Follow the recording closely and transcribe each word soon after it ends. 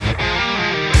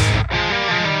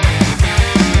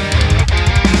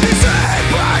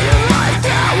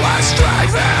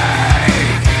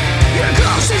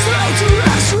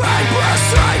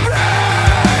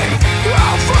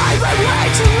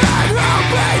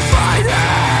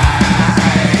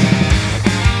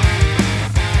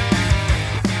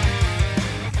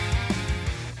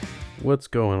What's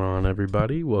going on,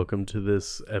 everybody? Welcome to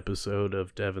this episode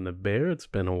of Dev and the Bear. It's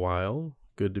been a while.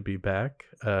 Good to be back.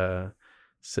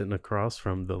 Sitting across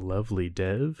from the lovely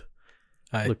Dev.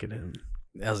 Hi. Look at him.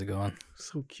 How's it going?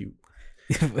 So cute.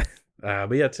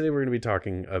 But yeah, today we're going to be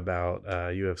talking about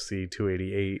UFC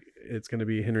 288. It's going to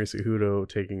be Henry Cejudo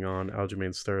taking on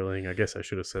Aljamain Sterling. I guess I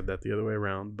should have said that the other way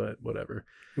around, but whatever.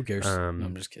 Who cares? No,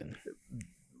 I'm just kidding.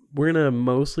 We're going to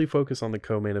mostly focus on the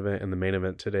co-main event and the main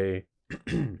event today.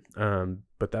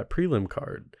 But that prelim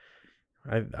card,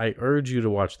 I urge you to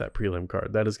watch that prelim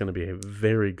card. That is going to be a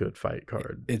very good fight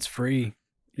card. It's free.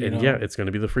 Yeah, it's going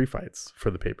to be the free fights for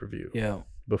the pay-per-view. Yeah.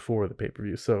 Before the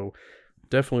pay-per-view. So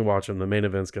definitely watch them. The main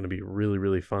event's going to be really,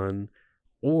 really fun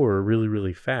or really,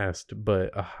 really fast,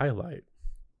 but a highlight.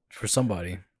 For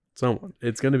somebody. Someone.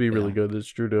 It's going to be really good. It's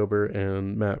Drew Dober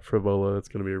and Matt Frivola. It's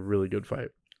going to be a really good fight.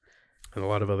 And a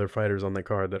lot of other fighters on the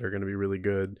card that are going to be really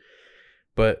good.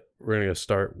 But we're going to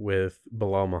start with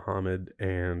Belal Muhammad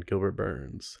and Gilbert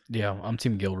Burns. Yeah, I'm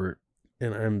Team Gilbert.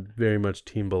 And I'm very much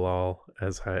Team Belal,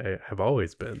 as I have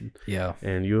always been. Yeah.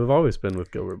 And you have always been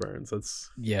with Gilbert Burns.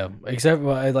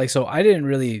 Except so I didn't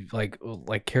really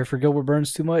like care for Gilbert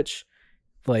Burns too much.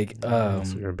 So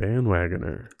you're a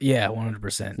bandwagoner. Yeah,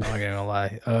 100%. I'm not gonna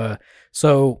lie.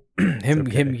 So him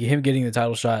getting the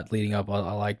title shot leading up,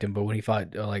 I liked him. But when he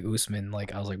fought Usman,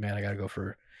 I was like, man, I'm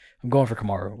going for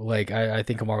Kamaru. I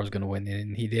think Kamaru was gonna win,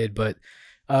 and he did. But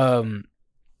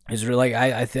it's really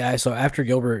so after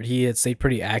Gilbert, he had stayed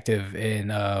pretty active,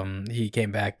 and he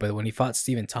came back. But when he fought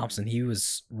Stephen Thompson, he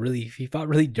fought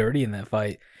really dirty in that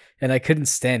fight, and I couldn't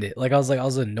stand it. I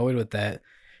was annoyed with that.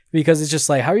 Because it's just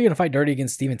how are you going to fight dirty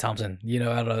against Stephen Thompson?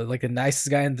 Out of the nicest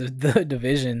guy in the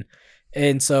division.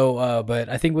 And so, but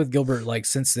I think with Gilbert,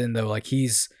 since then though,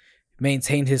 he's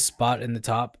maintained his spot in the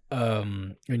top.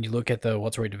 When you look at the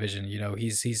welterweight division,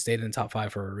 he's stayed in the top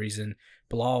 5 for a reason.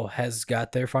 Belal has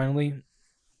got there finally.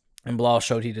 And Belal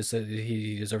showed he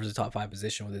deserves a top 5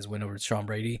 position with his win over Sean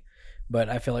Brady. But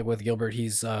I feel like with Gilbert,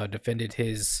 he's defended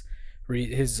his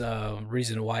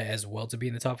reason why as well to be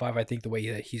in the top 5. I think the way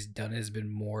that he's done it has been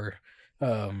more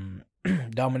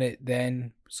dominant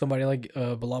than somebody like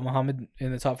Belal Muhammad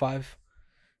in the top 5.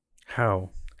 How?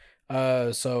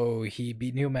 So he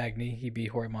beat Neil Magny, he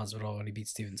beat Jorge Masvidal, and he beat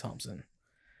Stephen Thompson.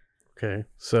 Okay,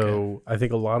 so I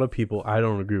think a lot of people, I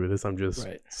don't agree with this, I'm just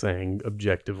saying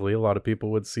objectively, a lot of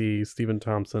people would see Stephen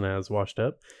Thompson as washed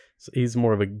up. So he's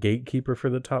more of a gatekeeper for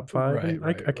the top 5.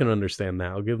 I can understand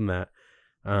that. I'll give him that.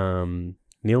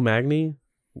 Neil Magny,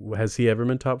 has he ever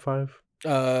been top 5?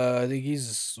 I think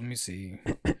he's, let me see.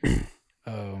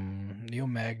 Neil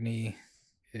Magny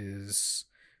is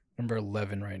number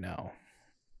 11 right now.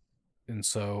 And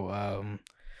so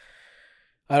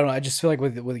I don't know, I just feel like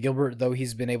with Gilbert though,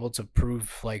 he's been able to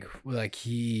prove I think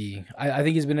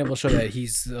he's been able to show that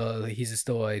he's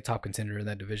still a top contender in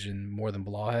that division more than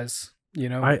Belal has.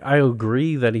 I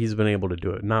agree that he's been able to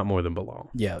do it, not more than Belal.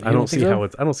 Yeah, I don't see how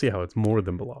it's more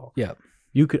than Belal. Yeah,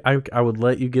 I would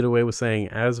let you get away with saying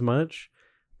as much,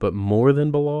 but more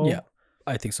than Belal. Yeah,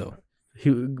 I think so.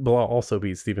 Belal also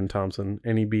beat Stephen Thompson,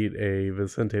 and he beat a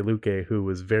Vicente Luque who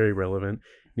was very relevant.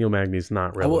 Neil Magny's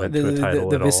not relevant to a title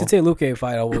the at all. The Vicente Luque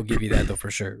fight, I will give you that though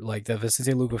for sure. The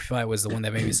Vicente Luque fight was the one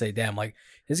that made me say, "Damn,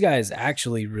 this guy is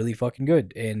actually really fucking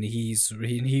good," and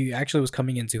he actually was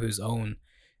coming into his own.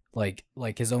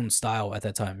 His own style at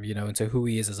that time, into who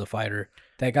he is as a fighter.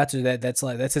 That got to that.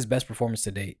 That's his best performance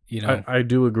to date. I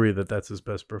do agree that that's his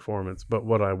best performance. But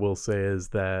what I will say is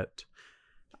that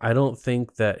I don't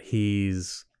think that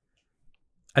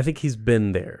I think he's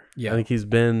been there. Yeah. I think he's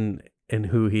been in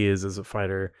who he is as a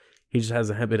fighter. He just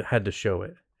hasn't had to show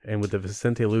it. And with the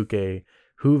Vicente Luque,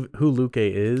 who Luque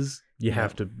is, you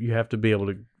have to be able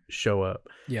to show up,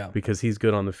 because he's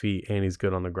good on the feet and he's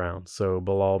good on the ground. So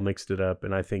Belal mixed it up,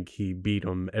 and I think he beat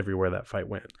him everywhere that fight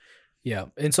went.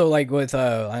 And so with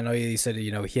I know he said he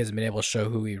hasn't been able to show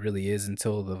who he really is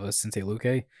until the Vicente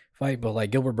Luque fight, but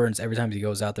Gilbert Burns, every time he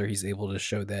goes out there, he's able to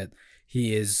show that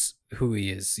he is who he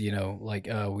is.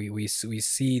 We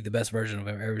see the best version of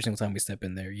him every single time we step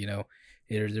in there.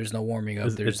 There's no warming up.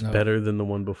 It's better than the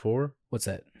one before. What's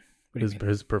that?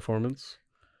 His performance.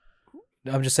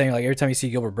 I'm just saying, every time you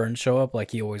see Gilbert Burns show up,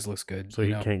 he always looks good. So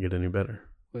he can't get any better.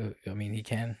 I mean, he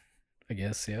can, I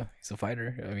guess. Yeah, he's a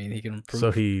fighter. I mean, he can improve.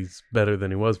 So he's better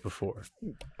than he was before.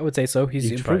 I would say so.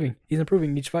 He's improving. Fight. He's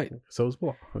improving each fight. So is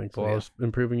Belal. I think Belal's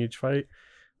improving each fight.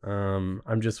 What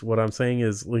I'm saying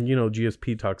is,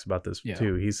 GSP talks about this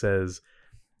too. He says,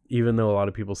 even though a lot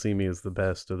of people see me as the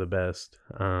best of the best,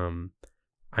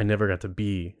 I never got to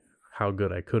be how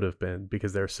good I could have been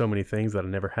because there are so many things that I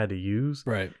never had to use.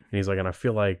 Right. And he's like, and I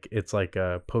feel like it's like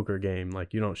a poker game.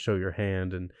 You don't show your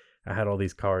hand and I had all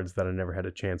these cards that I never had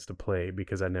a chance to play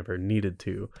because I never needed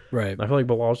to. Right. I feel like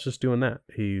Belal's just doing that.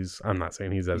 I'm not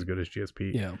saying he's as good as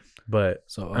GSP. Yeah. But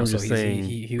I'm just saying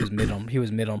he was mid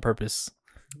on purpose.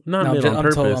 Not mid on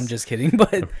purpose. I'm just kidding,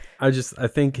 but I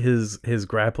think his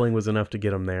grappling was enough to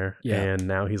get him there. Yeah. And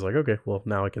now he's like, okay, well,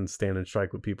 now I can stand and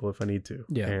strike with people if I need to.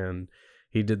 Yeah. And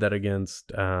he did that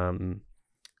against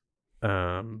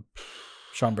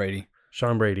Sean Brady.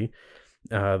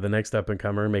 The next up and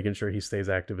comer, making sure he stays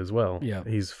active as well. Yeah.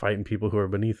 He's fighting people who are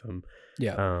beneath him.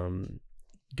 Yeah.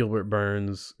 Gilbert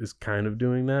Burns is kind of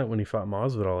doing that when he fought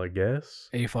Masvidal, I guess.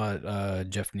 And he fought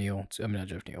Jeff Neal. I mean, not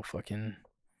Jeff Neal, fucking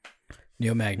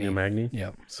Neil Magny. Neil Magny?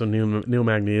 Yeah. So Neil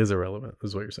Magny is irrelevant,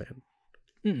 is what you're saying.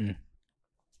 Mm-mm.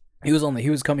 He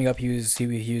was coming up. He was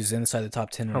inside the top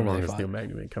 10. How long has Neil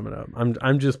Magny been coming up?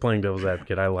 I'm just playing devil's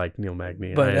advocate. I like Neil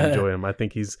Magny. But, I enjoy him. I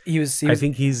think he's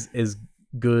as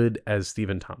good as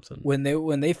Stephen Thompson. When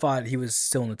they fought, he was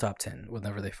still in the top 10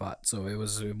 whenever they fought. So it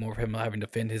was more of him having to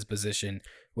defend his position,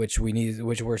 which we need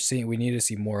to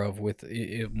see more of with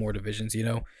more divisions.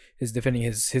 Is defending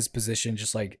his position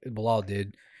just like Belal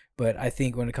did. But I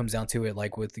think when it comes down to it,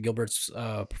 like with Gilbert's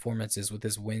performances, with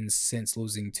his wins since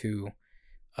losing to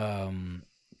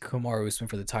Kamaru Usman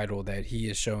for the title, that he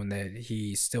has shown that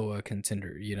he's still a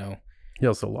contender. He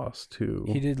also lost to...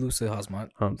 He did lose to Hamzat.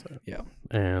 Yeah.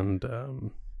 And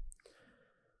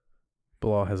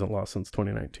Belal hasn't lost since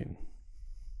 2019.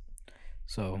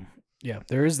 So, yeah,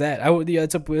 there is that.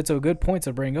 It's a good point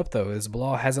to bring up, though, is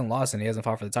Belal hasn't lost and he hasn't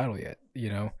fought for the title yet,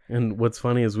 And what's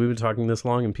funny is we've been talking this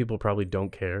long and people probably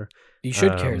don't care. You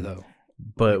should care, though.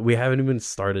 But we haven't even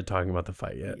started talking about the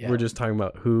fight yet. Yeah. We're just talking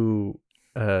about who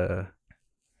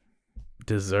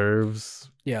deserves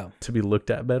to be looked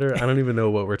at better. I don't even know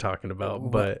what we're talking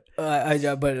about, but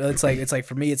it's like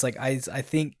for me, it's like I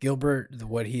think Gilbert,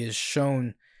 what he has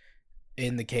shown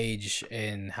in the cage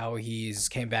and how he's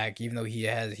came back, even though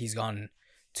he's gone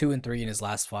 2-3 in his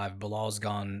last 5. Belal's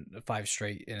gone 5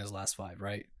 straight in his last 5,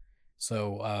 right?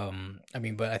 So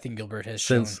but I think Gilbert has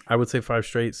shown, I would say 5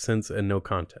 straight since a no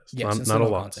contest. Yeah, not a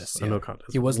loss. Yeah. A no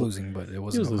contest. He was losing, but it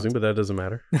wasn't. He was losing, but that doesn't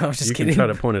matter. No, I was just kidding. You can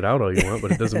try to point it out all you want,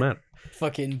 but it doesn't matter.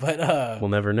 But we'll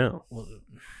never know.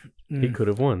 He could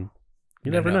have won.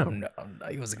 You never know. No,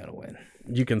 he wasn't gonna win.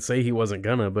 You can say he wasn't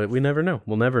gonna, but we never know.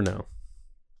 We'll never know.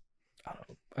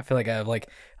 I feel like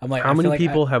how many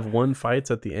people have won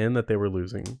fights at the end that they were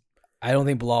losing? I don't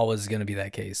think Belal was going to be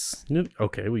that case.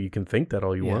 Okay, well, you can think that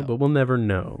all you want, but we'll never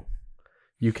know.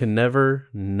 You can never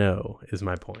know, is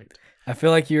my point. I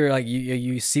feel like you're like,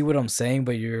 you see what I'm saying,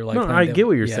 but you're like... No, I get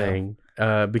what you're saying.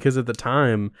 Because at the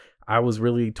time, I was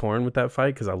really torn with that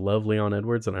fight because I love Leon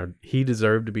Edwards and he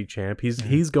deserved to be champ.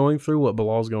 He's going through what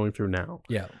Belal's going through now.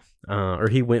 Yeah. Or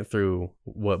he went through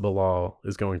what Belal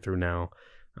is going through now.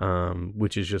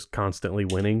 Which is just constantly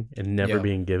winning and never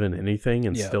being given anything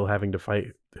and still having to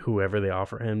fight whoever they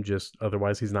offer him, just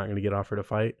otherwise he's not going to get offered a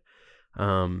fight.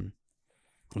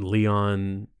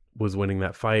 Leon was winning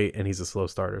that fight and he's a slow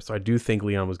starter, so I do think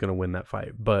Leon was going to win that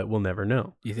fight, but we'll never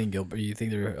know. You think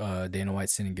they're Dana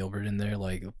White's sending Gilbert in there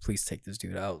like, please take this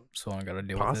dude out so I don't gotta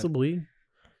deal possibly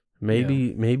with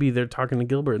it? Maybe they're talking to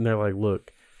Gilbert and they're like,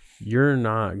 look, you're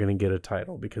not going to get a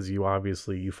title because you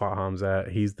fought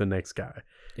Hamzat. He's the next guy.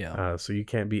 Yeah. So you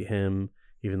can't beat him,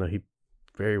 even though he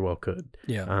very well could.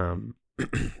 Yeah.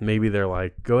 Maybe they're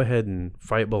like, go ahead and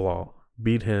fight Belal,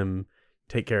 beat him,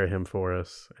 take care of him for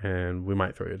us, and we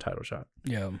might throw you a title shot.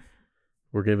 Yeah.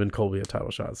 We're giving Colby a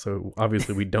title shot, so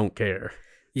obviously we don't care.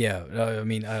 Yeah,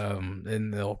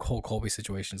 and the whole Colby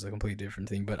situation is a completely different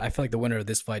thing. But I feel like the winner of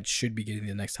this fight should be getting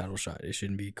the next title shot. It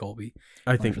shouldn't be Colby.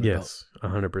 I think, yes,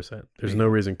 100%. There's no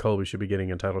reason Colby should be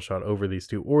getting a title shot over these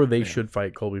two, or they should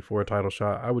fight Colby for a title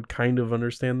shot. I would kind of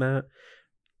understand that.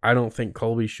 I don't think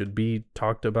Colby should be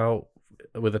talked about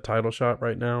with a title shot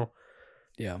right now.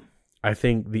 Yeah. I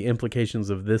think the implications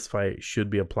of this fight should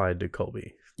be applied to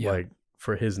Colby. Yeah. Like,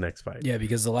 for his next fight. Yeah,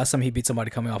 because the last time he beat somebody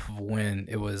coming off of a win,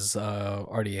 it was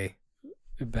RDA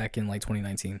back in like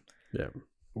 2019. Yeah. It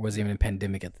wasn't even a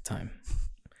pandemic at the time.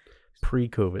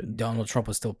 Pre-COVID. Donald Trump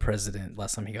was still president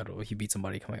last time he beat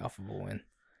somebody coming off of a win.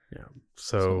 Yeah.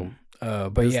 So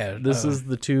this is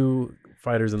the two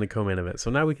fighters in the co-main event.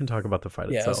 So now we can talk about the fight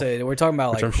itself. Yeah, so we're talking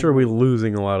about which I'm sure we're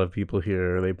losing a lot of people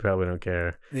here. They probably don't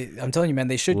care. I'm telling you, man,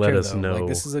 they should care. Let us know. Like,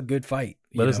 this is a good fight.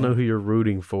 Let us know who you're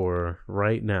rooting for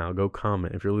right now. Go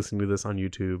comment. If you're listening to this on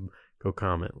YouTube, go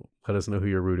comment. Let us know who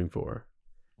you're rooting for.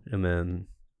 And then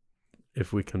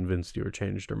if we convinced you or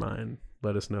changed your mind,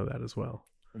 let us know that as well.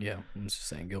 Yeah, I'm just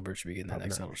saying Gilbert should be getting that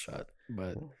next title shot.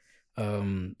 But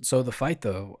So the fight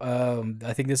though,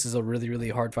 I think this is a really, really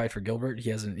hard fight for Gilbert.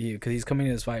 Because he's coming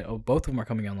in this fight. Oh, both of them are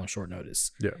coming on short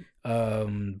notice. Yeah.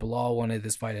 Belal wanted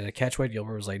this fight at a catchweight.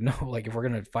 Gilbert was like, no, like if we're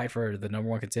gonna fight for the number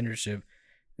one contendership,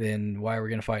 then why are we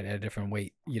gonna fight at a different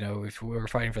weight? If we were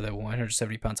fighting for the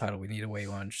 170-pound title, we need to weigh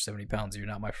 170 pounds. You're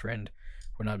not my friend.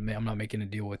 I'm not making a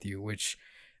deal with you. Which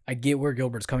I get where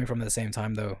Gilbert's coming from at the same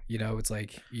time though. It's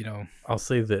like I'll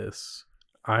say this.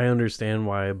 I understand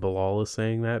why Belal is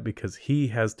saying that because he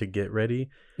has to get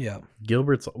ready. Yeah.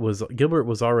 Gilbert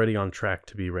was already on track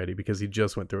to be ready because he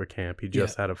just went through a camp. He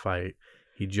just had a fight.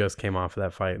 He just came off of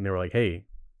that fight and they were like, "Hey,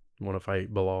 you want to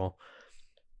fight Belal?"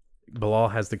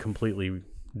 Belal has to completely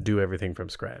do everything from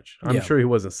scratch. I'm sure he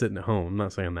wasn't sitting at home. I'm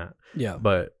not saying that. Yeah.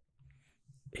 But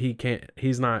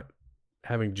he's not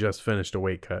having just finished a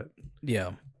weight cut.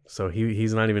 Yeah. So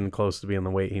he's not even close to being the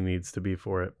weight he needs to be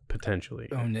for it, potentially.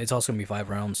 It's also going to be 5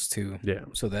 rounds, too. Yeah.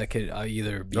 So that could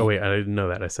either be... Oh, wait, I didn't know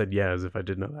that. I said yeah as if I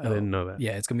did know that. I didn't know that.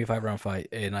 Yeah, it's going to be a 5-round fight.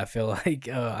 And I feel like,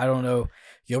 I don't know,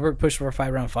 Gilbert pushed for a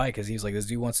 5-round fight because he was like, this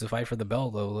dude wants to fight for the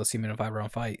belt, though. Let's see him in a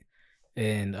 5-round fight.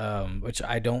 And, which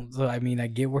I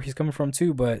get where he's coming from,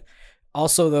 too. But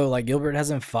also, though, like, Gilbert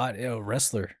hasn't fought a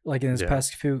wrestler, like, in his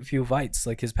past few fights.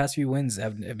 Like, his past few wins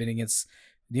have been against...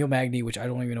 Neil Magny, which I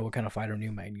don't even know what kind of fighter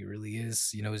Neil Magny really is.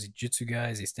 Is he jiu-jitsu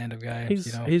guy? Is he a stand-up guy?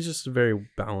 He's just a very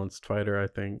balanced fighter, I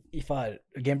think. He fought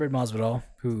Gilbert Masvidal,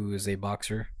 who is a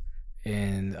boxer,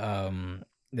 and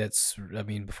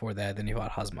before that, then he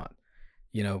fought Hazmat.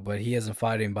 But he hasn't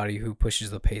fought anybody who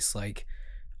pushes the pace like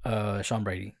Sean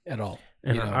Brady at all.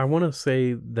 And I want to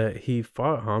say that he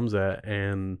fought Hamzat,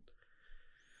 and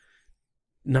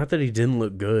not that he didn't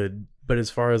look good. But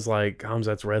as far as like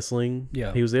Hamzat's wrestling,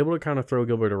 he was able to kind of throw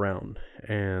Gilbert around,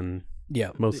 and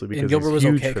mostly because Gilbert was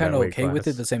kind of okay with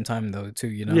it at the same time though too.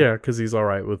 Yeah, because he's all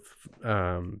right with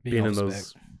being in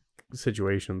those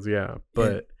situations. Yeah,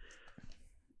 but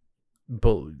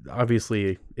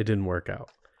obviously it didn't work out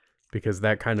because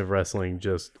that kind of wrestling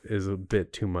just is a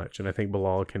bit too much, and I think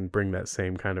Belal can bring that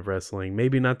same kind of wrestling,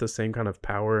 maybe not the same kind of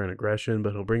power and aggression,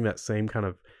 but he'll bring that same kind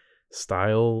of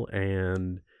style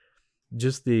and.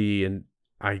 Just the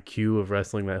IQ of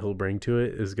wrestling that he'll bring to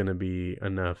it is going to be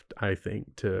enough, I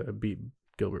think, to beat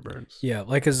Gilbert Burns. Yeah,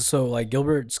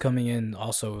 Gilbert's coming in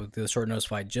also the short notice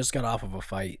fight, just got off of a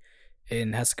fight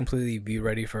and has to completely be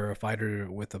ready for a fighter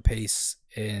with the pace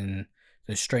and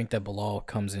the strength that Belal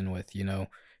comes in with,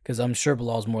 because I'm sure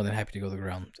Bilal's more than happy to go to the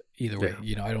ground either way.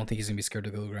 I don't think he's going to be scared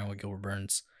to go to the ground with Gilbert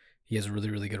Burns. He has really,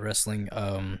 really good wrestling.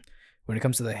 When it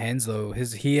comes to the hands, though,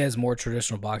 he has more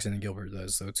traditional boxing than Gilbert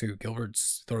does, though, too. Gilbert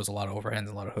throws a lot of overhands and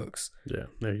a lot of hooks. Yeah,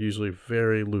 they're usually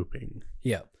very looping.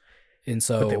 Yeah. And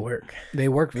so... But they work. They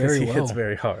work very well. He hits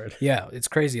very hard. Yeah, it's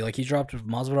crazy. Like, he dropped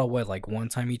Masvidal, one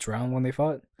time each round when they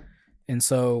fought? And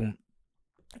so,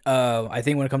 I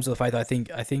think when it comes to the fight, I think,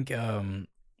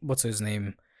 what's his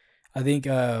name? I think,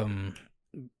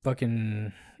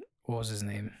 fucking... What was his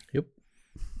name? Yep.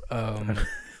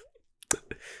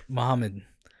 Muhammad.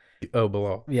 Oh,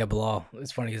 Belal. Yeah, Belal.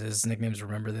 It's funny because his nicknames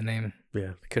remember the name.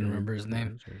 Yeah. I couldn't remember his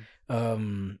name.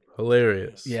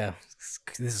 Hilarious. Yeah.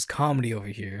 This is comedy over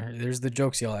here. There's the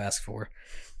jokes y'all ask for.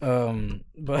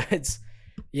 But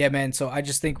yeah, man. So I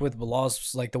just think with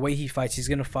Belal's, like, the way he fights, he's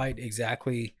going to fight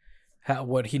exactly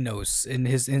what he knows. And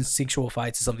his instinctual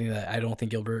fights is something that I don't think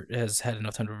Gilbert has had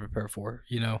enough time to prepare for,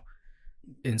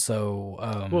 And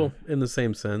so... well, in the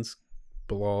same sense,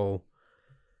 Belal...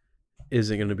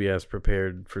 isn't going to be as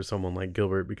prepared for someone like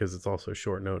Gilbert because it's also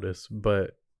short notice.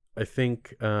 But I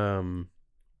think the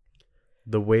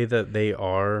way that they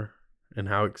are and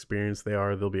how experienced they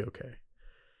are, they'll be okay.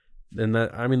 And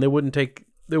that, they wouldn't take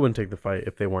the fight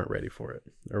if they weren't ready for it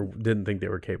or didn't think they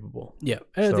were capable. Yeah,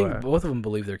 and so I think both of them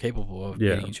believe they're capable of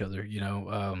beating each other.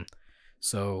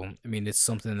 So it's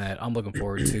something that I'm looking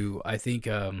forward to. I think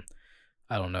I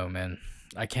don't know, man.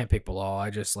 I can't pick Belal. I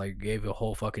just gave a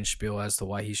whole fucking spiel as to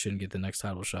why he shouldn't get the next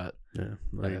title shot. Yeah,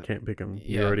 you can't pick him.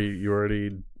 Yeah. You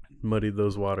already muddied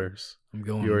those waters.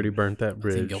 You already burnt that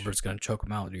bridge. I think Gilbert's gonna choke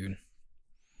him out, dude.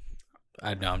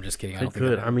 I'm just kidding. I don't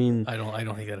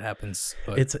think that happens.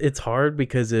 But it's hard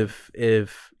because if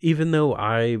even though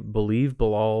I believe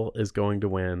Belal is going to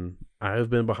win, I've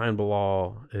been behind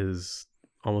Belal is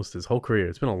almost his whole career.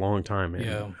 It's been a long time,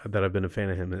 man, that I've been a fan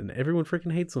of him, and everyone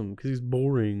freaking hates him because he's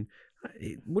boring.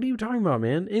 What are you talking about,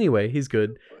 man? Anyway, he's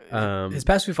good. His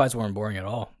past few fights weren't boring at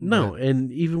all. No,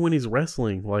 and even when he's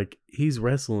wrestling, he's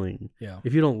wrestling. Yeah.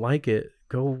 If you don't like it,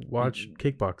 go watch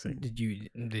kickboxing.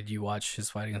 Did you watch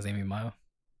his fight against Damian Maia?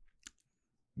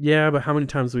 Yeah, but how many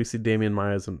times do we see Damian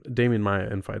Maia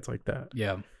in fights like that?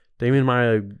 Yeah. Damian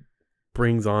Maia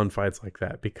brings on fights like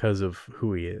that because of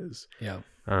who he is. Yeah.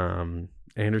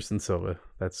 Anderson Silva.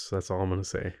 That's all I'm gonna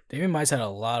say. Damian Mai's had a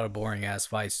lot of boring ass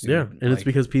fights, dude. Yeah, and it's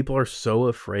because people are so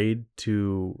afraid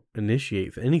to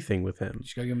initiate anything with him. You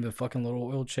just gotta give him the fucking little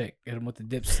oil check. Get him with the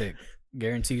dipstick.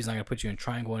 Guarantee he's not gonna put you in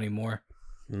triangle anymore.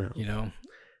 No. You know.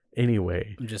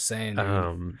 Anyway, I'm just saying.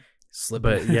 Dude,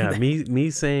 but yeah,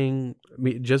 me saying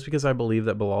just because I believe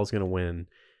that Belal's gonna win,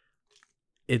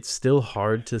 it's still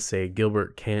hard to say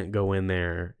Gilbert can't go in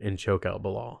there and choke out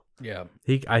Belal. Yeah.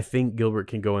 I think Gilbert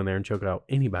can go in there and choke out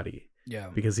anybody. Yeah.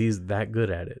 Because he's that good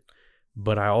at it.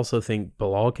 But I also think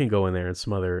Belal can go in there and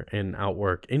smother and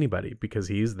outwork anybody because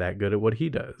he's that good at what he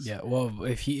does. Yeah. Well,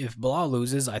 if Belal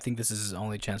loses, I think this is his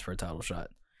only chance for a title shot.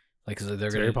 Like, cause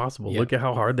it's very possible. Yeah. Look at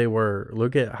how hard they were.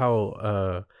 Look at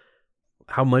how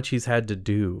much he's had to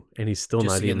do, and he's still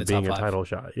not even being a title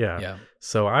shot. Yeah. Yeah.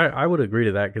 So I would agree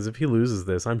to that because if he loses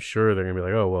this, I'm sure they're gonna be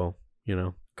like, oh well, you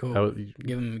know, cool.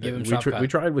 Give him Shavkat. We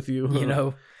tried with you. You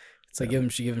know, it's like give him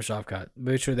Shavkat.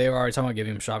 But sure, they were already talking about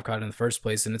giving him Shavkat in the first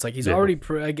place, and it's like he's already.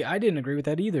 I didn't agree with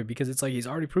that either because it's like he's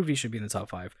already proved he should be in the top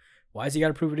 5. Why has he got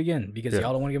to prove it again? Because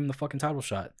y'all don't want to give him the fucking title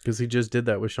shot. Because he just did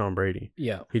that with Sean Brady.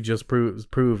 Yeah. He just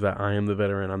proved that I am the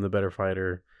veteran. I'm the better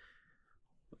fighter.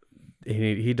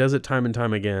 He does it time and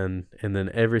time again, and then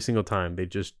every single time they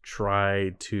just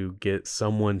try to get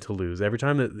someone to lose. Every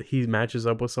time that he matches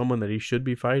up with someone that he should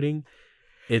be fighting,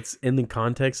 it's in the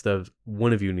context of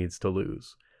one of you needs to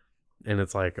lose, and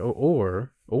it's like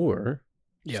or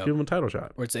just give him a title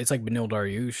shot. Or it's like Benil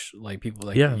Dariush, like people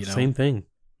like same thing.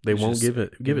 They won't give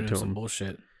it to some him.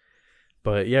 Bullshit.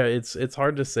 But yeah, it's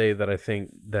hard to say that I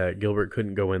think that Gilbert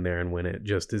couldn't go in there and win it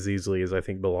just as easily as I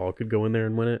think Belal could go in there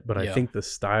and win it. But I think the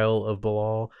style of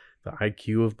Belal, the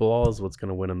IQ of Belal is what's going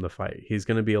to win him the fight. He's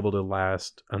going to be able to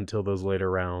last until those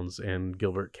later rounds, and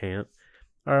Gilbert can't.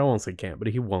 Or I won't say can't, but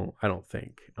he won't, I don't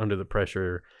think, under the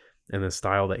pressure and the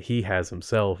style that he has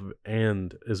himself,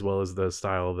 and as well as the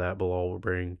style that Belal will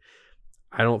bring.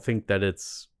 I don't think that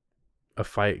it's a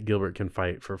fight Gilbert can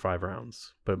fight for 5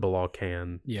 rounds, but Belal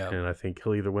can. Yeah. And I think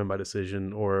he'll either win by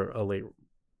decision or a late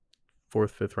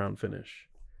 4th, 5th round finish.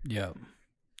 Yeah.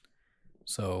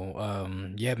 So,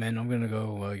 yeah, man, I'm going to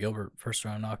go Gilbert first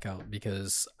round knockout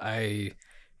because my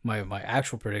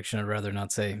actual prediction I'd rather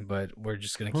not say, but we're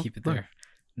just going to keep it there.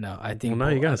 No, I think. Well,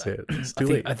 now you got to say it. It's too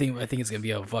late. I think it's going to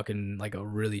be a fucking, like a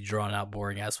really drawn out,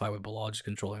 boring ass fight with Belal just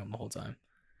controlling him the whole time.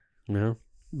 Yeah.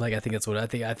 Like I think that's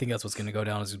what's gonna go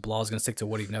down is Belal's gonna stick to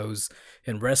what he knows,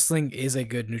 and wrestling is a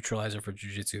good neutralizer for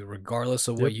jiu-jitsu, regardless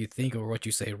of what you think or what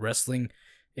you say. Wrestling,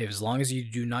 as long as you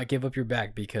do not give up your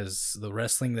back, because the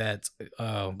wrestling that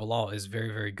Belal is very,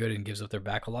 very good and gives up their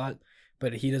back a lot,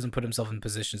 but he doesn't put himself in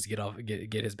positions to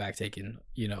get his back taken,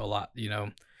 a lot,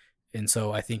 and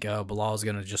so I think Belal is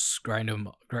gonna just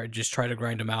try to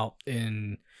grind him out,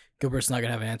 and Gilbert's not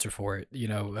gonna have an answer for it.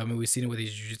 I mean, we've seen it with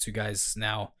these jiu-jitsu guys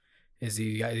now. Is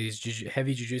these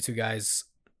heavy jiu-jitsu guys,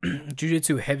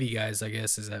 jiu-jitsu heavy guys, I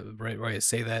guess, is that right to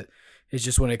say that? It's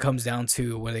just when it comes down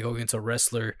to when they go against a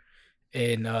wrestler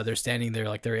and they're standing there,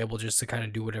 like they're able just to kind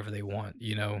of do whatever they want,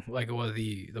 like what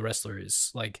the wrestler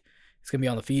is. Like it's going to be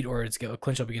on the feet or it's going to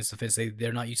clinch up against the fist.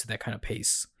 They're not used to that kind of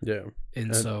pace. Yeah.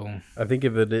 And so I think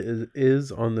if it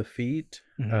is on the feet,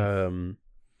 the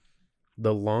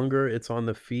longer it's on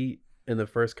the feet, in the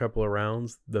first couple of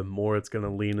rounds, the more it's going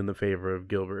to lean in the favor of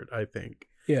Gilbert, I think.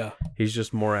 Yeah. He's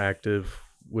just more active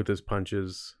with his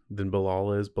punches than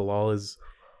Belal is. Belal is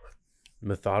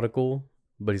methodical,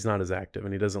 but he's not as active,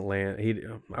 and he doesn't land.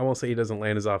 I won't say he doesn't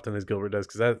land as often as Gilbert does,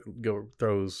 because that Gilbert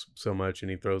throws so much, and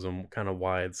he throws them kind of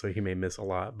wide, so he may miss a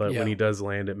lot. But when he does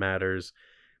land, it matters.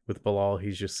 With Belal,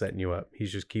 he's just setting you up.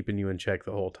 He's just keeping you in check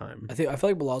the whole time. I feel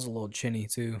like Belal's a little chinny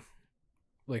too.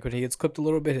 Like when he gets clipped a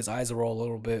little bit, his eyes roll a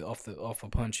little bit off a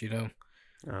punch, I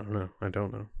don't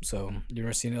know. So you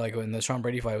ever seen it? Like in the Sean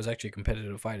Brady fight, it was actually a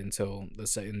competitive fight until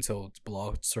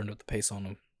Belal turned up the pace on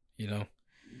him. I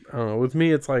don't know. With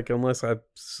me, it's like unless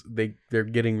they're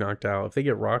getting knocked out. If they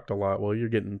get rocked a lot, well, you're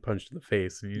getting punched in the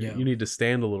face. You need to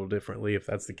stand a little differently if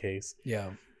that's the case. Yeah.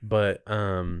 But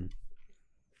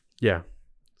yeah.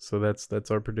 So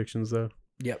that's our predictions though.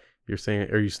 Yep. You're saying,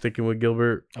 are you sticking with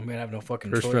Gilbert? I'm gonna have no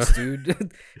fucking choice,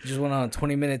 dude. Just went on a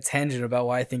 20-minute tangent about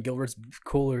why I think Gilbert's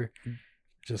cooler.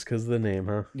 Just because of the name,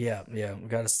 huh? Yeah. We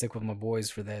gotta stick with my boys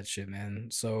for that shit, man.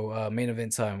 So main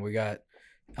event time, we got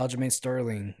Aljamain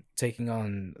Sterling taking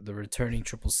on the returning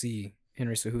Triple C,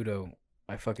 Henry Cejudo.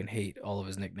 I fucking hate all of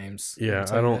his nicknames. Yeah,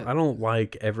 I don't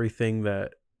like everything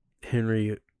that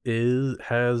Henry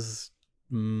has.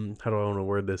 How do I want to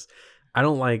word this? I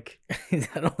don't like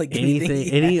I don't like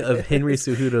any of Henry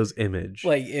Cejudo's image.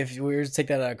 Like, if we were to take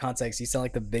that out of context, you sound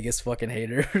like the biggest fucking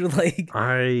hater. Like,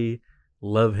 I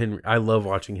love Henry. I love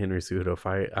watching Henry Cejudo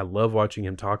fight. I love watching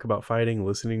him talk about fighting,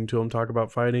 listening to him talk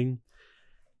about fighting.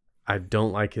 I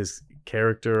don't like his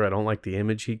character. I don't like the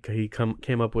image he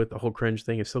came up with. The whole cringe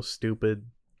thing is so stupid.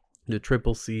 The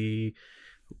triple C,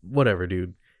 whatever,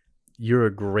 dude. You're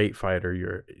a great fighter.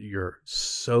 You're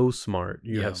so smart.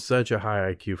 You have such a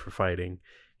high IQ for fighting.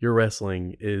 Your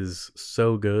wrestling is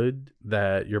so good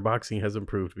that your boxing has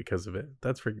improved because of it.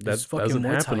 That doesn't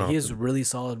happen often. He is really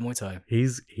solid Muay Thai.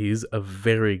 He's a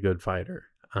very good fighter.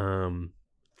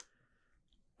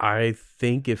 I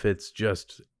think if it's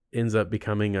just ends up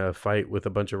becoming a fight with a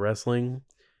bunch of wrestling,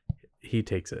 he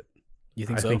takes it. You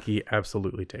think so? I think he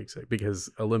absolutely takes it because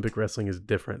Olympic wrestling is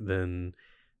different than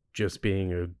just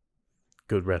being a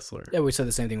good wrestler. Yeah, we said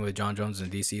the same thing with John Jones in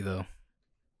DC, though.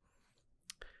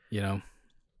 You know,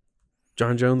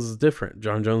 John Jones is different.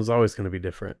 John Jones is always going to be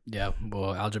different. Yeah,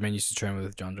 well, Aljamain used to train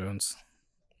with John Jones.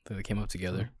 They came up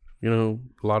together. You know,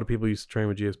 a lot of people used to train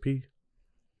with GSP.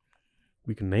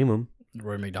 We can name them.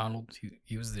 Roy McDonald,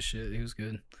 he was the shit. He was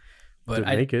good. But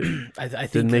didn't make it. I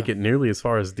think didn't make it nearly as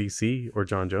far as DC or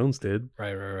John Jones did.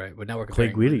 Right. But now we're Clay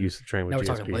Guida used to train with GSP.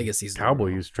 Now we're talking legacies. Cowboy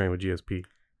used to train with GSP.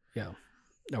 Yeah.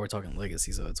 Now we're talking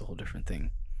legacies, so it's a whole different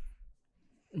thing.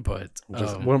 But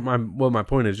what my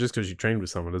point is, just because you trained with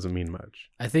someone doesn't mean much.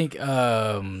 I think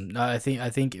like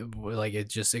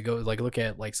it goes like, look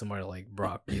at like somewhere like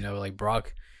Brock. You know, like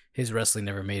Brock, his wrestling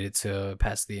never made it to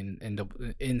past the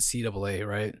NCAA,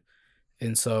 right?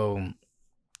 And so,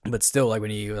 but still, like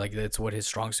when he like that's what his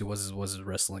strong suit was his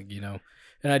wrestling, you know.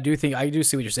 And I do see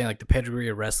what you're saying. Like the pedigree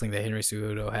of wrestling that Henry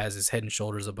Cejudo has is head and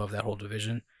shoulders above that whole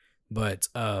division. But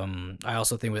I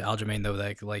also think with Aljamain though,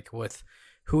 like with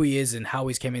who he is and how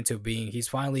he's came into being, he's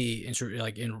finally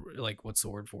what's the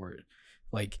word for it?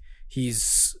 Like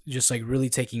he's just like really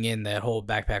taking in that whole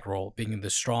backpack role, being a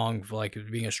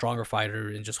stronger fighter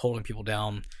and just holding people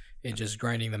down and just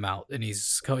grinding them out. And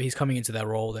he's coming into that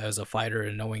role as a fighter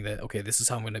and knowing that, okay, this is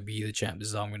how I'm going to be the champ. This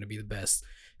is how I'm going to be the best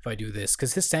if I do this.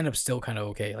 Because his stand-up's still kind of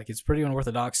okay. Like it's pretty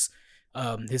unorthodox.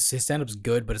 His stand-up's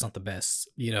good, but it's not the best.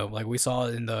 You know, like we saw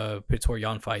in the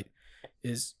Pitor-Yan fight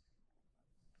is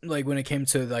like when it came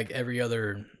to like every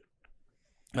other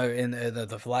in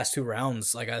the last two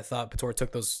rounds, like I thought Pitor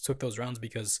took those rounds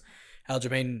because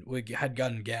Aljamain had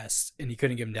gotten gassed and he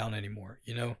couldn't get him down anymore,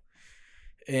 you know.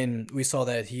 And we saw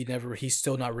that he's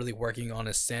still not really working on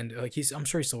his stand. Like I'm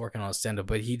sure he's still working on his stand up,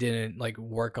 but he didn't like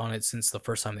work on it since the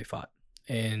first time they fought.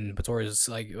 And Pitor is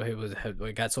like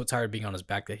he got so tired of being on his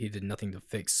back that he did nothing to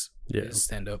fix his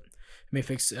stand up. I mean,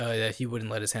 fix that he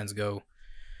wouldn't let his hands go.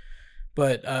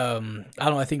 But I don't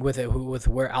know. I think with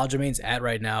where Aljamain's at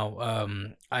right now,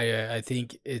 I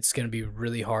think it's gonna be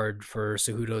really hard for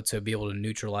Cejudo to be able to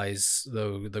neutralize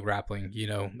the grappling. You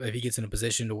know, if he gets in a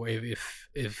position to where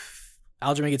if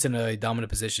Aljamain gets in a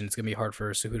dominant position, it's gonna be hard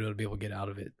for Cejudo to be able to get out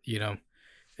of it. You know,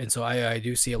 and so I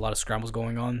do see a lot of scrambles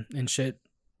going on and shit.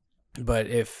 But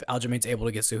if Aljamain's able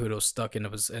to get Cejudo stuck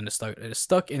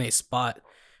in a spot,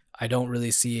 I don't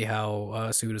really see how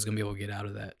Cejudo's gonna be able to get out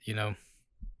of that. You know.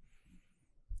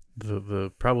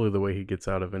 The probably the way he gets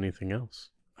out of anything else.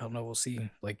 I don't know. We'll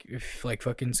see. Like if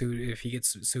if he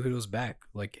gets Cejudo's back,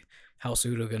 like how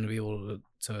Cejudo gonna be able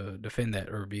to defend that,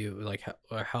 or be like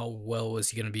how well is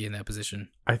he gonna be in that position?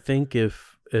 I think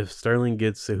if Sterling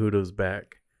gets Cejudo's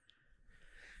back,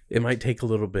 it might take a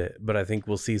little bit, but I think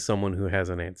we'll see someone who has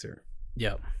an answer.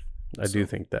 Yeah, I do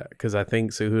think that because I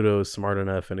think Cejudo is smart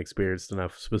enough and experienced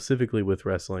enough, specifically with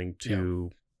wrestling, to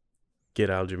get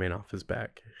Aljamain off his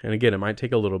back. And again, it might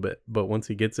take a little bit, but once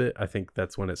he gets it, I think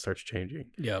that's when it starts changing.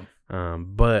 Yeah.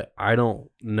 But I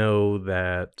don't know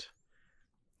that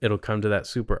it'll come to that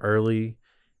super early.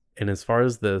 And as far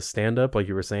as the stand-up, like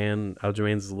you were saying,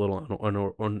 Aljamain's is a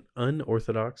little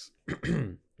unorthodox.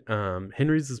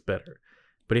 Henry's is better,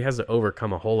 but he has to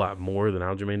overcome a whole lot more than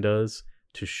Aljamain does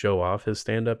to show off his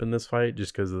stand-up in this fight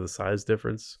just because of the size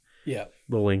difference. Yeah.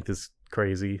 The length is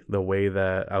crazy. The way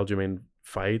that Aljamain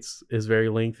fights is very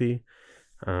lengthy.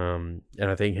 And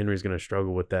I think Henry's going to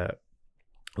struggle with that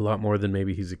a lot more than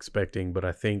maybe he's expecting. But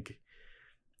I think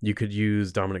you could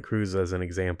use Dominic Cruz as an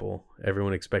example.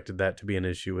 Everyone expected that to be an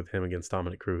issue with him against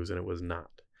Dominic Cruz, and it was not.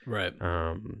 Right.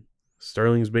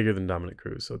 Sterling's bigger than Dominic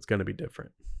Cruz, so it's going to be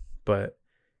different. But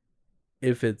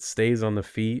if it stays on the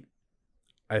feet,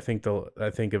 I think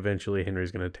eventually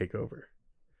Henry's going to take over.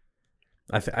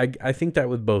 I think that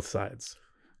with both sides.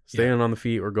 staying on the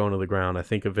feet or going to the ground. I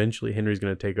think eventually Henry's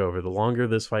going to take over. The longer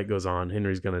this fight goes on,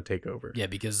 Henry's going to take over. Yeah,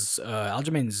 because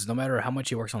Aljamain's, no matter how much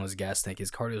he works on his gas tank,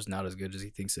 his cardio is not as good as he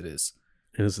thinks it is.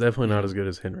 And it's definitely not as good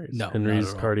as Henry's. No,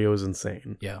 Henry's cardio is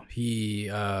insane. Yeah,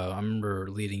 I remember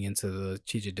leading into the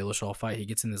TJ Dillashaw fight, he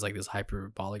gets in this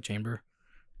hyperbolic chamber,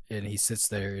 and he sits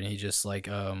there and he just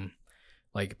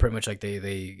pretty much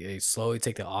they slowly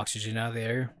take the oxygen out of the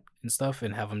air and stuff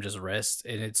and have him just rest.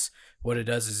 And it's what it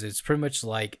does is it's pretty much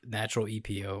like natural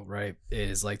EPO, right? It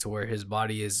is to where his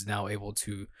body is now able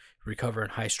to recover in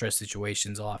high stress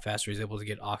situations a lot faster. He's able to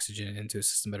get oxygen into his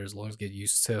system better. His lungs get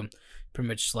used to pretty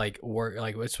much work,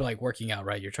 it's like working out,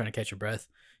 right? You're trying to catch your breath.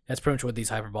 That's pretty much what these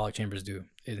hyperbolic chambers do.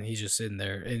 And he's just sitting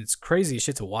there, and it's crazy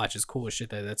shit to watch. It's cool as shit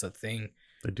that's a thing.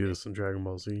 They do this in Dragon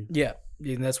Ball Z. Yeah,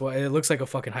 and that's why it looks like a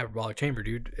fucking hyperbolic chamber,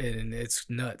 dude, and it's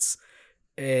nuts.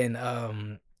 And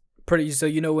when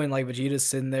Vegeta's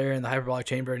sitting there in the hyperbolic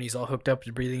chamber and he's all hooked up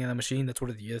to breathing in the machine, that's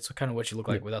kind of what you look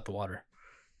like without the water.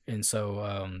 And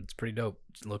so it's pretty dope.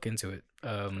 Look into it.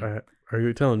 Are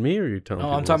you telling me or are you telling?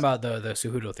 No, I'm talking about the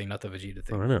Cejudo thing, not the Vegeta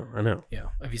thing. Oh, I know. Yeah,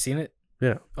 have you seen it?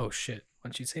 Yeah. Oh shit! Why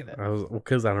don't you say that?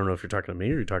 Because I don't know if you're talking to me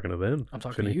or you're talking to them. I'm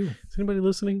talking to you. Is anybody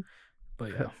listening?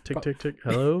 But yeah, tick.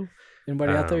 Hello.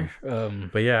 Anybody out there?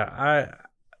 But yeah,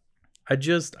 I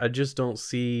just don't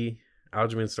see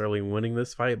Aljamain Sterling winning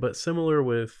this fight. But similar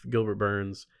with Gilbert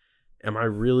Burns, am I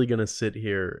really gonna sit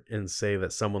here and say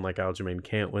that someone like Aljamain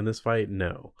can't win this fight?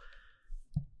 No.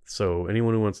 So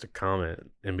anyone who wants to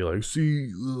comment and be like, see,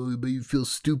 but you feel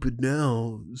stupid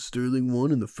now. Sterling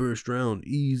won in the first round,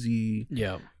 easy.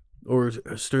 Yeah. Or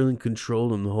Sterling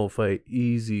controlled him the whole fight,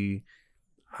 easy.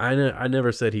 I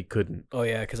never said he couldn't. Oh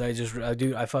yeah, because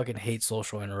I fucking hate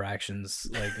social interactions,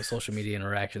 the social media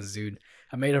interactions, dude.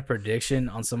 I made a prediction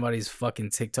on somebody's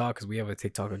fucking TikTok, because we have a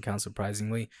TikTok account,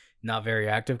 surprisingly not very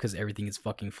active because everything is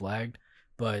fucking flagged.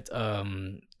 But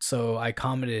so I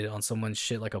commented on someone's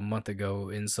shit a month ago,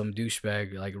 and some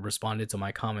douchebag responded to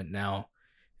my comment now,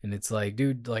 and it's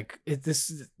dude,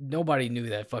 nobody knew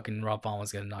that fucking Rob Font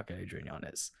was gonna knock out Adrian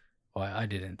Yanez. Well, I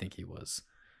didn't think he was.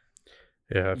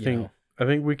 Yeah, I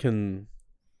think we can.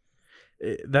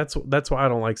 That's why I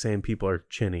don't like saying people are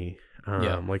chinny,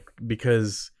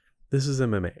 because this is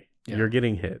MMA. Yeah. You're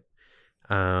getting hit.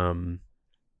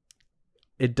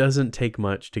 It doesn't take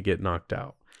much to get knocked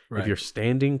out. Right. If you're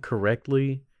standing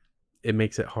correctly, it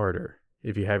makes it harder.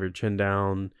 If you have your chin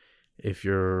down, if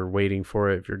you're waiting for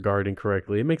it, if you're guarding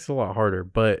correctly, it makes it a lot harder.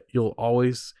 But you'll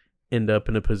always end up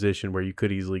in a position where you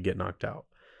could easily get knocked out.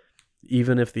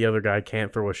 Even if the other guy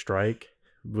can't throw a strike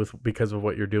because of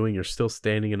what you're doing, you're still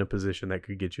standing in a position that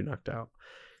could get you knocked out.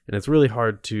 And it's really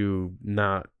hard to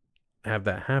not have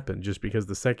that happen, just because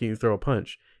the second you throw a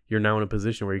punch, you're now in a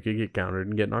position where you could get countered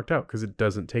and get knocked out, because it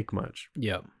doesn't take much.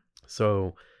 Yeah.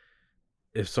 So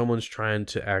if someone's trying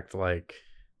to act like,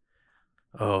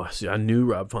 oh, see, I knew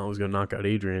Rob Font was going to knock out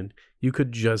Adrian, you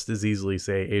could just as easily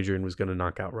say Adrian was going to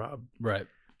knock out Rob. Right.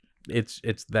 It's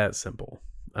that simple.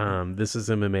 This is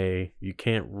MMA. You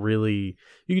can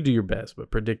do your best, but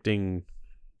predicting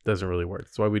doesn't really work.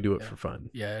 That's why we do it for fun.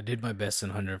 Yeah, I did my best in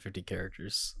 150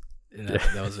 characters, and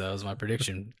that was my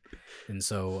prediction. And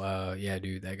so, yeah,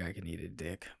 dude, that guy can eat a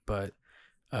dick. But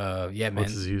yeah, man.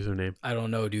 What's his username? I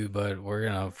don't know, dude, but we're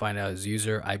gonna find out his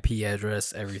user, IP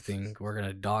address, everything. We're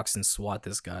gonna dox and swat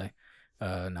this guy.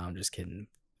 No, I'm just kidding.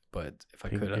 But if I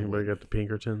could, anybody got the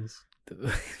Pinkertons?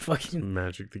 Fucking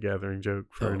Magic the Gathering joke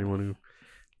for anyone who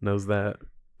knows that.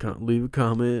 Leave a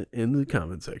comment in the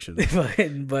comment section.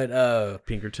 but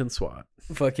Pinkerton SWAT.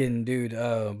 Fucking dude.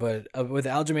 But with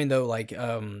Aljamain though,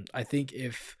 I think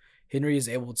if Henry is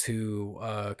able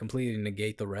to completely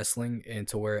negate the wrestling and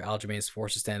to where Aljamain is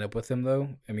forced to stand up with him, though,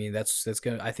 I mean that's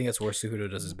gonna. I think that's where Cejudo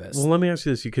does his best. Well, let me ask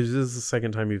you this, because this is the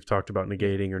second time you've talked about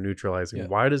negating or neutralizing. Yeah.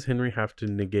 Why does Henry have to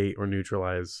negate or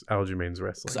neutralize Aljamain's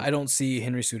wrestling? Because I don't see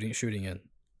Henry shooting in.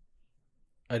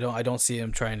 I don't see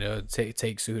him trying to take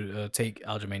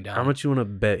Aljamain down. How much you want to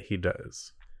bet he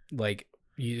does?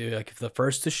 If the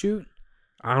first to shoot.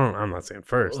 I'm not saying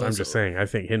first. Well, I'm just saying I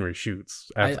think Henry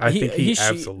shoots. I think he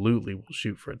absolutely will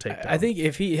shoot for a takedown. I think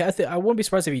if he has to, I wouldn't be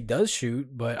surprised if he does shoot,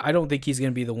 but I don't think he's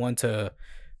going to be the one to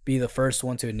be the first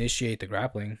one to initiate the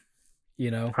grappling. You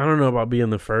know, I don't know about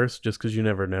being the first, just because you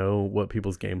never know what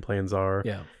people's game plans are.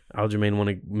 Yeah,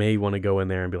 Aljamain may want to go in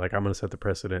there and be like, I'm going to set the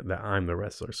precedent that I'm the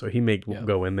wrestler. So he may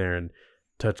go in there and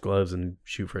touch gloves and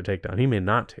shoot for a takedown. He may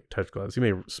not touch gloves. He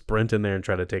may sprint in there and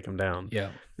try to take him down. Yeah.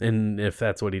 And if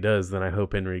that's what he does, then I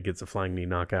hope Henry gets a flying knee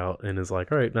knockout and is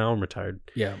like, all right, now I'm retired.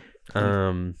 Yeah.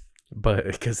 But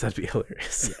because that'd be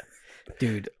hilarious.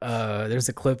 Dude, there's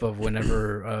a clip of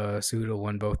whenever Cejudo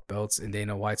won both belts and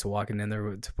Dana White's walking in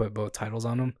there to put both titles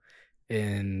on him,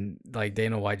 and like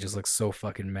Dana White just looks so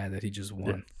fucking mad that he just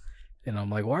won. Yeah. And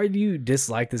I'm like, why do you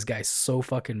dislike this guy so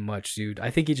fucking much, dude? I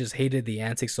think he just hated the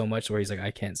antics so much where he's like, I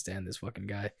can't stand this fucking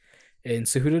guy. And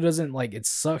Cejudo doesn't like it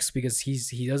sucks because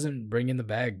he doesn't bring in the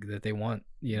bag that they want,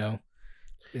 you know.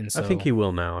 And so I think he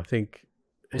will now. I think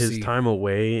his time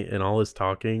away and all his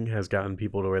talking has gotten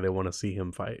people to where they want to see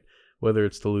him fight, whether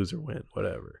it's to lose or win,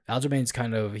 whatever. Aljamain's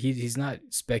kind of he's not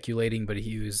speculating, but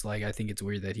he was like, I think it's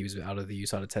weird that he was out of the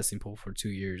USADA testing pool for 2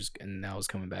 years and now is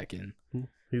coming back in.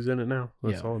 He's in it now.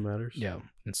 That's all that matters. Yeah,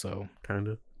 and so kind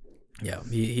of. Yeah,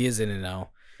 he is in it now,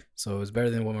 so it's better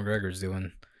than what McGregor's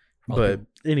doing. But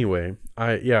anyway,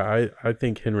 I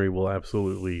think Henry will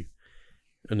absolutely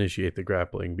initiate the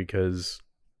grappling because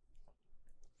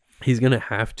he's gonna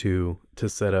have to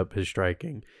set up his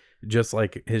striking, just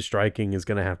like his striking is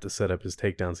gonna have to set up his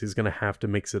takedowns. He's gonna have to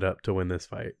mix it up to win this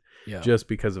fight. Yeah, just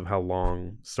because of how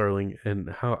long Sterling and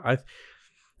how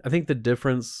I think the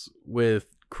difference with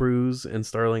Cruz and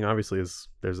Sterling obviously is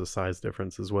there's a size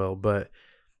difference as well, but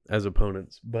as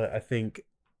opponents. But I think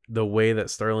the way that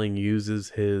Sterling uses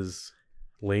his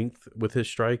length with his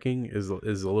striking is a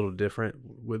little different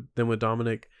than with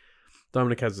Dominic.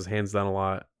 Dominic has his hands down a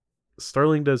lot.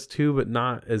 Sterling does too, but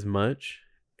not as much,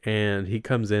 and he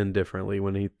comes in differently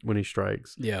when he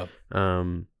strikes. Yeah.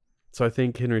 So I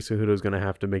think Henry Cejudo is going to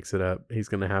have to mix it up. He's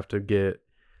going to have to get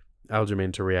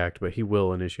Aljamain to react, but he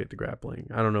will initiate the grappling.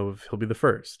 I don't know if he'll be the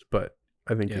first, but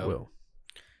I think he will.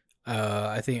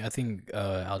 I think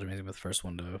Aljamain's gonna be the first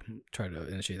one to try to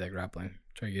initiate that grappling,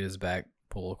 try to get his back,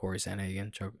 pull a Corey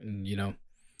Sandhagen, choke, you know.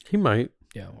 He might.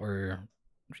 Yeah,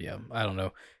 I don't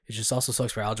know. It just also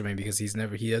sucks for Aljamain because he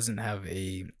doesn't have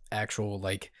a actual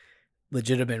like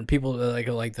legitimate people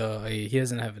he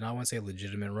doesn't have, and I won't say a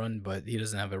legitimate run, but he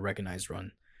doesn't have a recognized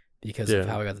run because of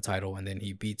how he got the title, and then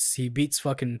he beats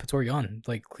fucking Pretorian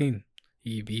like clean.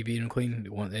 He beat him clean,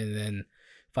 and then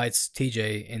fights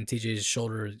TJ, and TJ's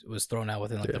shoulder was thrown out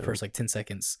within the first 10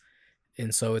 seconds,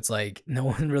 and so it's like no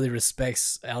one really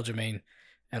respects Aljamain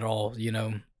at all, you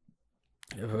know,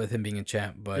 with him being a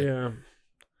champ. But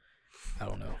I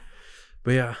don't know.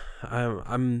 But yeah,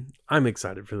 I'm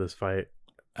excited for this fight.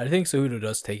 I think Cejudo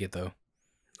does take it though.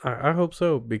 I hope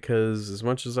so, because as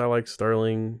much as I like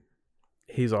Sterling,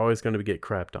 he's always going to get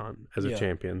crapped on as a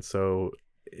champion. So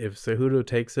if Cejudo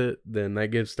takes it, then that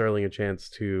gives Sterling a chance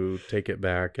to take it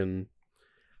back, and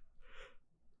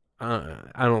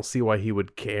I don't see why he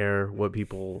would care what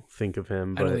people think of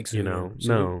him. But I don't think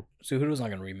no. Cejudo's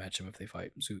not going to rematch him if they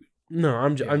fight. No,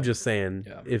 I'm just saying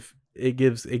if it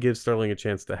gives Sterling a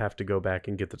chance to have to go back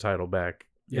and get the title back.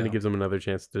 And it gives him another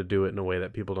chance to do it in a way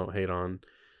that people don't hate on.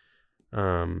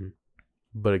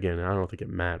 But again, I don't think it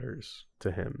matters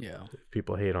to him. Yeah. If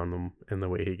people hate on him in the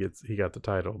way he got the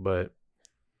title. But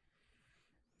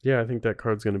yeah, I think that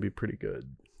card's going to be pretty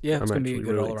good. Yeah, it's going to be a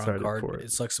good all-around card.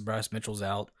 It sucks that Bryce Mitchell's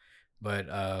out. But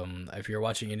if you're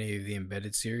watching any of the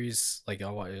Embedded series,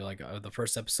 the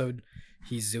first episode,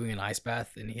 he's doing an ice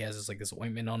bath and he has this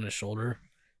ointment on his shoulder.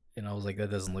 And I was like,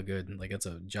 that doesn't look good. Like, that's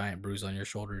a giant bruise on your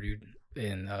shoulder, dude.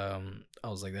 And I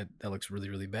was like, that looks really,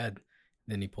 really bad.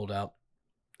 Then he pulled out.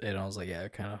 And I was like, yeah, I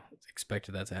kind of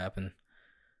expected that to happen.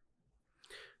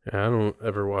 Yeah, I don't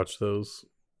ever watch those.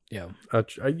 Yeah.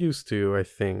 I used to, I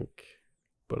think.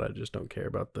 But I just don't care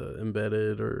about the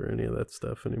Embedded or any of that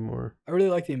stuff anymore. I really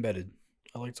like the Embedded.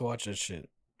 I like to watch that shit.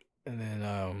 And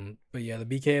then, but yeah, the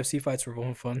BKFC fights were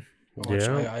going fun. I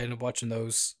ended up watching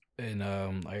those. And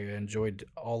I enjoyed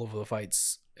all of the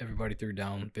fights. Everybody threw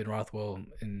down. Ben Rothwell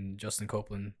and Justin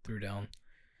Copeland threw down.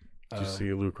 Did you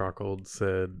see Luke Rockhold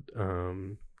said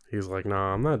he's like,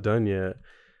 nah, I'm not done yet.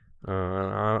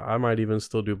 I might even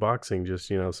still do boxing.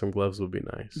 Just, some gloves would be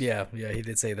nice. Yeah, he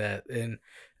did say that. And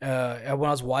when I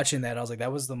was watching that, I was like,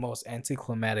 that was the most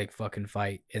anticlimactic fucking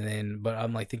fight. And then, but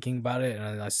I'm like thinking about it,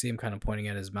 and I see him kind of pointing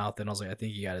at his mouth, and I was like, I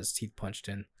think he got his teeth punched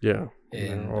in. Yeah,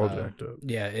 and all jacked up.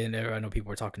 Yeah, and I know people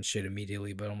were talking shit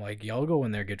immediately, but I'm like, y'all go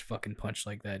in there, get fucking punched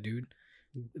like that, dude.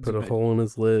 Put a hole in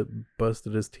his lip,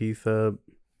 busted his teeth up.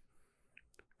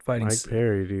 Fighting Mike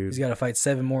Perry, dude. He's got to fight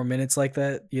 7 more minutes like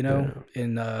that, Yeah.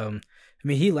 And I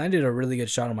mean, he landed a really good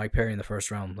shot on Mike Perry in the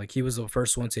first round. Like, he was the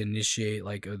first one to initiate.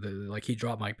 He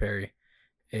dropped Mike Perry,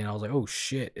 and I was like, oh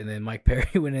shit. And then Mike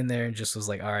Perry went in there and just was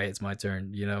like, all right, it's my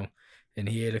turn, And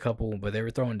he hit a couple, but they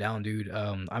were throwing down, dude.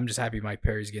 I'm just happy Mike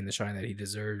Perry's getting the shine that he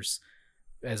deserves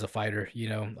as a fighter.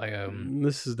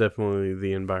 This is definitely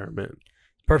the environment.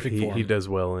 Perfect for him. He does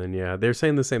well in. Yeah, they're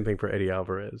saying the same thing for Eddie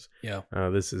Alvarez. Yeah,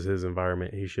 this is his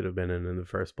environment. He should have been in the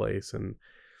first place, and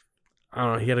I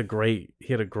don't know. He had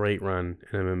a great run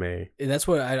in MMA. And that's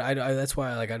what that's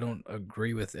why like I don't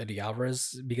agree with Eddie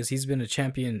Alvarez, because he's been a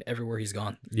champion everywhere he's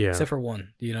gone. Yeah. Except for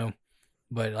one, you know.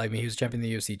 But I mean, he was champion in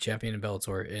the UFC, champion in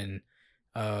Bellator, and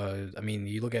I mean,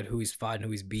 you look at who he's fought and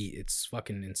who he's beat, it's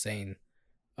fucking insane.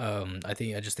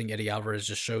 I just think Eddie Alvarez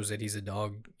just shows that he's a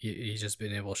dog. He's just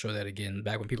been able to show that again.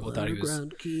 Back when people thought he was,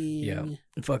 yeah,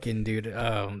 fucking dude.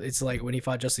 It's like when he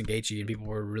fought Justin Gaethje and people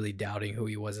were really doubting who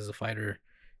he was as a fighter,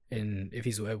 and if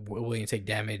he's willing to take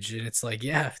damage. And it's like,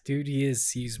 yeah, dude, he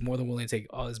is. He's more than willing to take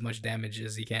all as much damage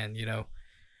as he can. You know.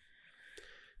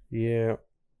 Yeah.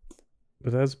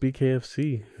 But that's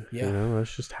BKFC. Yeah. You know,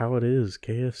 that's just how it is.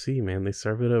 KFC, man. They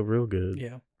serve it up real good.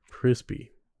 Yeah.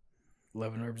 Crispy.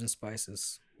 11 herbs and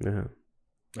spices. Yeah.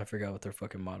 I forgot what their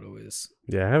fucking motto is.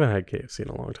 Yeah, I haven't had KFC in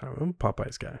a long time. I'm a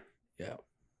Popeyes guy. Yeah.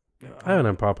 I haven't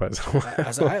had Popeyes in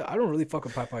a while. I don't really fuck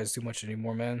with Popeyes too much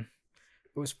anymore, man.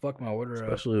 It always fuck my order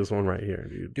up. Especially this one right here,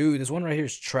 dude. Dude, this one right here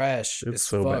is trash. It's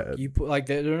so bad. You put like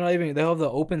they're not even. They have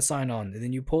the open sign on, and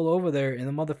then you pull over there, and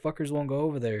the motherfuckers won't go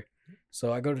over there.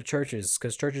 So I go to Churches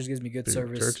because Churches gives me good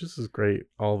service. Churches is great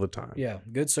all the time. Yeah,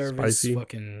 good service. Spicy.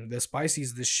 Fucking the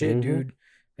spicy's the shit, dude.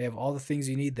 They have all the things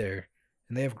you need there,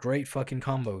 and they have great fucking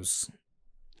combos.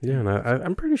 Yeah, and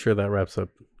I'm pretty sure that wraps up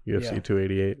UFC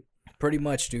 288. Pretty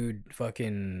much, dude.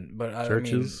 Fucking, but I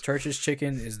mean, Church's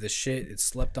chicken is the shit. It's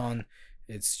slept on.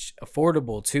 It's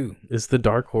affordable too. It's the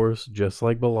dark horse, just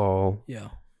like Belal. Yeah.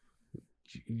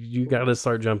 You got to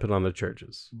start jumping on the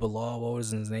Churches. Belal, what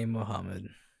was his name? Muhammad.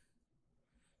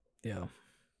 Yeah.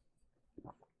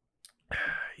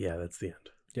 Yeah, that's the end.